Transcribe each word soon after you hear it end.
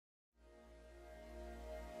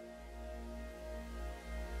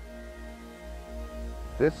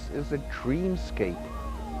This is a dreamscape.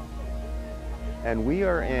 And we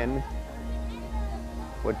are in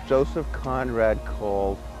what Joseph Conrad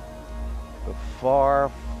called the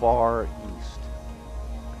far, far east.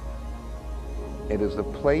 It is the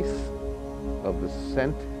place of the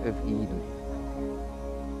scent of Eden.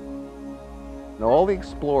 Now, all the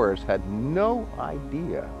explorers had no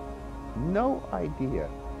idea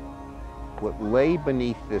what lay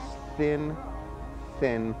beneath this thin,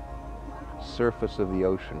 thin surface of the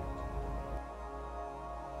ocean.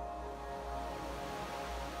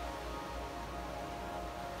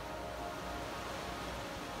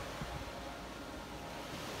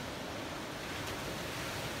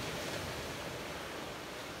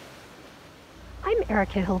 I'm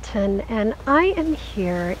ARICA Hilton, and I am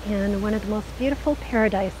here in one of the most beautiful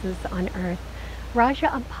paradises on earth, Raja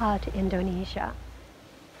Ampat, Indonesia.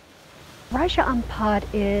 Raja Ampat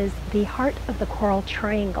is the heart of the Coral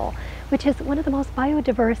Triangle, which is one of the most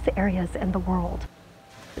biodiverse areas in the world.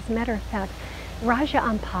 As a matter of fact, Raja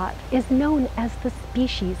Ampat is known as the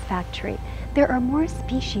species factory. There are more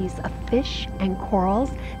species of fish and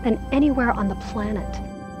corals than anywhere on the planet.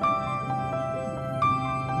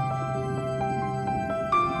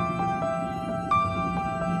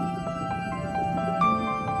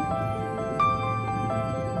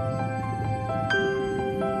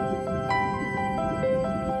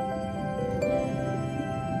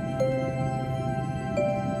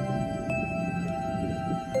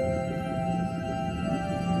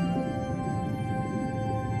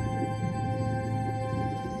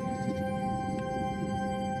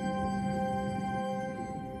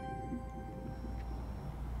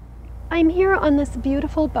 I'm here on this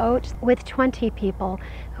beautiful boat with 20 people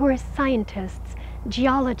who are scientists,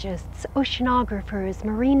 geologists, oceanographers,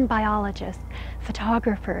 marine biologists,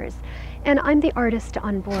 photographers, and I'm the artist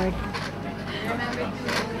on board.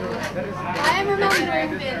 I'm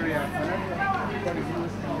remembering this.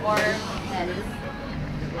 Or heads.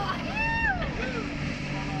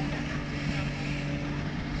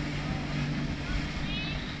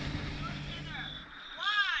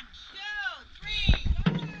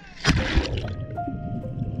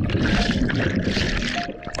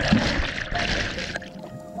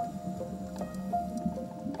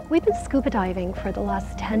 We've been scuba diving for the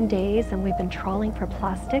last 10 days, and we've been trawling for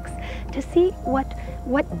plastics to see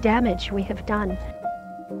what damage we have done.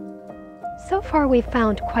 So far we've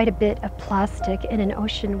found quite a bit of plastic in an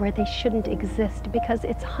ocean where they shouldn't exist because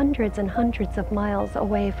it's hundreds and hundreds of miles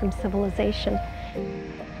away from civilization.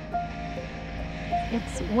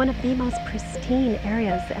 It's one of the most pristine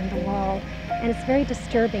areas in the world, and it's very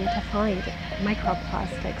disturbing to find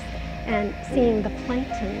microplastics. And seeing the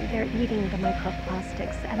plankton, they're eating the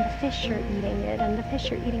microplastics, and the fish are eating it, and the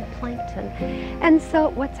fish are eating plankton. And so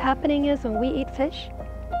what's happening is when we eat fish,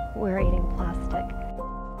 we're eating plastic.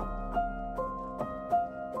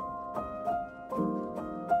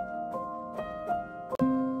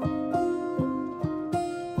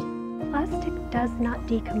 Plastic does not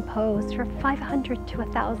decompose for 500 to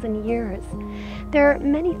 1,000 years. There are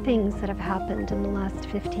many things that have happened in the last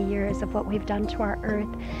 50 years of what we've done to our Earth,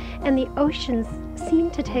 and the oceans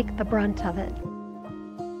seem to take the brunt of it.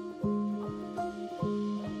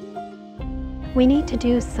 We need to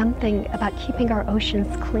do something about keeping our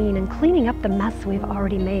oceans clean and cleaning up the mess we've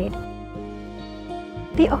already made.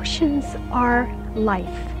 The oceans are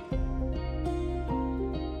life.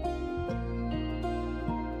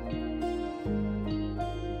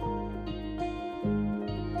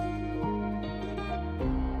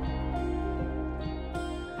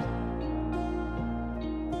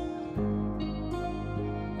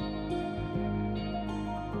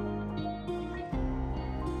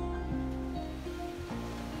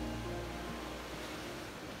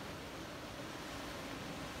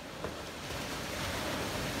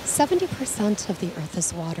 Seventy 70% of the earth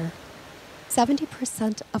is water.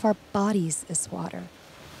 70% of our bodies is water.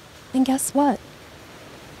 And guess what?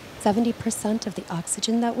 70% of the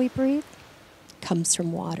oxygen that we breathe comes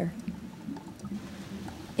from water.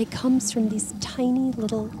 It comes from these tiny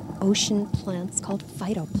little ocean plants called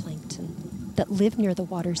phytoplankton that live near the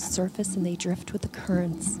water's surface, and they drift with the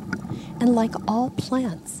currents. And like all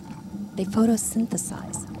plants, they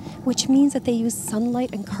photosynthesize, which means that they use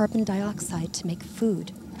sunlight and carbon dioxide to make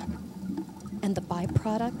food. And the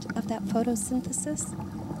byproduct of that photosynthesis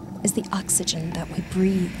is the oxygen that we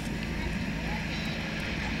breathe.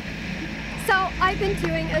 So I've been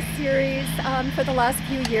doing a series for the last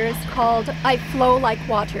few years called I Flow Like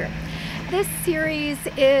Water. This series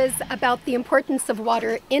is about the importance of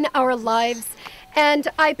water in our lives And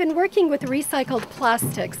I've been working with recycled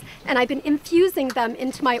plastics, and I've been infusing them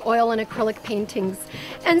into my oil and acrylic paintings.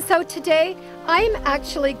 And so today, I'm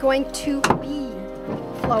actually going to be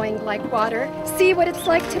flowing like water, see what it's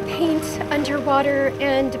like to paint underwater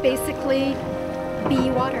and basically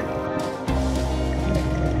be water.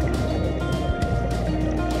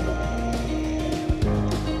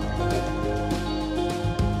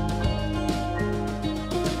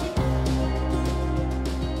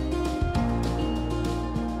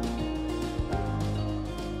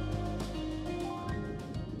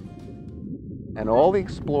 And all the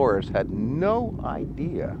explorers had no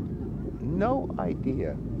idea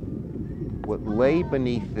what lay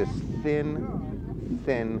beneath this thin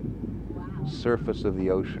surface of the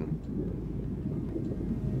ocean.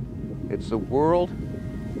 It's a world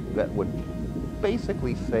that would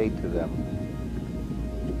basically say to them,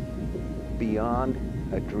 beyond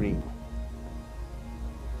a dream.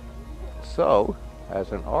 So,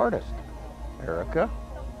 as an artist, Erica,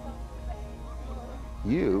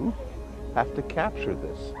 you have to capture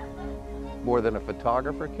this. More than a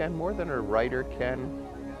photographer can, more than a writer can.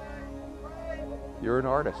 You're an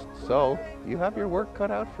artist, so you have your work cut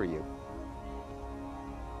out for you.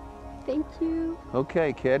 Thank you.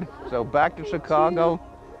 Okay, kid, so back to Chicago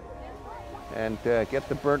and get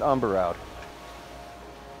the burnt umber out.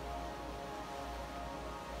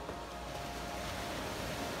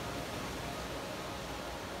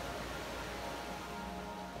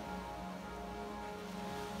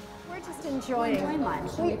 We're just enjoying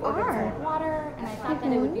lunch. We are. Water, and I thought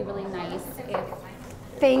that it would be really nice if...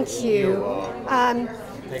 Thank you.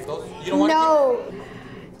 Take those? You don't want No.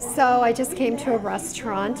 So I just came to a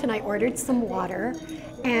restaurant and I ordered some water,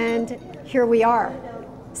 and here we are,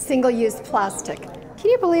 single-use plastic.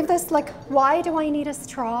 Can you believe this? Like, why do I need a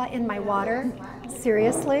straw in my water?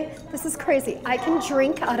 Seriously? This is crazy. I can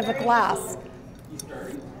drink out of a glass.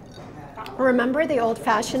 Remember the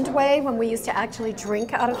old-fashioned way when we used to actually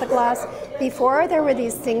drink out of the glass? Before there were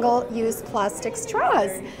these single-use plastic straws.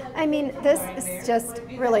 I mean, this is just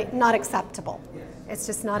really not acceptable. It's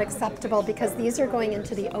just not acceptable because these are going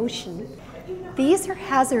into the ocean. These are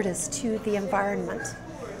hazardous to the environment,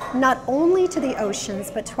 not only to the oceans,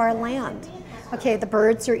 but to our land. Okay, the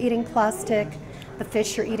birds are eating plastic, the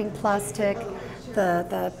fish are eating plastic,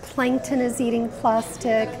 the plankton is eating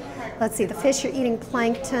plastic. Let's see, the fish are eating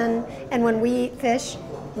plankton, and when we eat fish,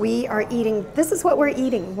 we are eating, this is what we're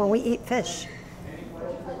eating when we eat fish.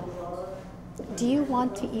 Do you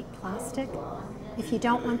want to eat plastic? If you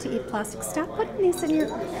don't want to eat plastic, stop putting these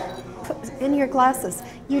in your glasses.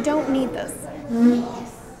 You don't need this.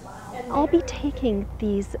 I'll be taking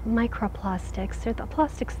these microplastics, or the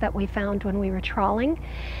plastics that we found when we were trawling,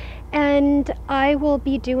 and I will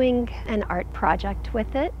be doing an art project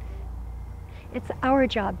with it. It's our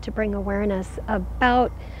job to bring awareness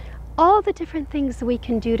about all the different things we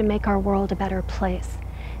can do to make our world a better place.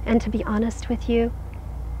 And to be honest with you,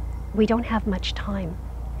 we don't have much time.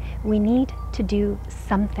 We need to do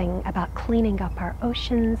something about cleaning up our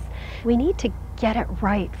oceans. We need to get it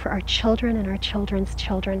right for our children and our children's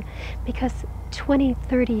children, because 20,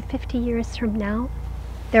 30, 50 years from now,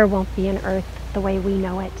 there won't be an Earth the way we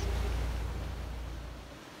know it.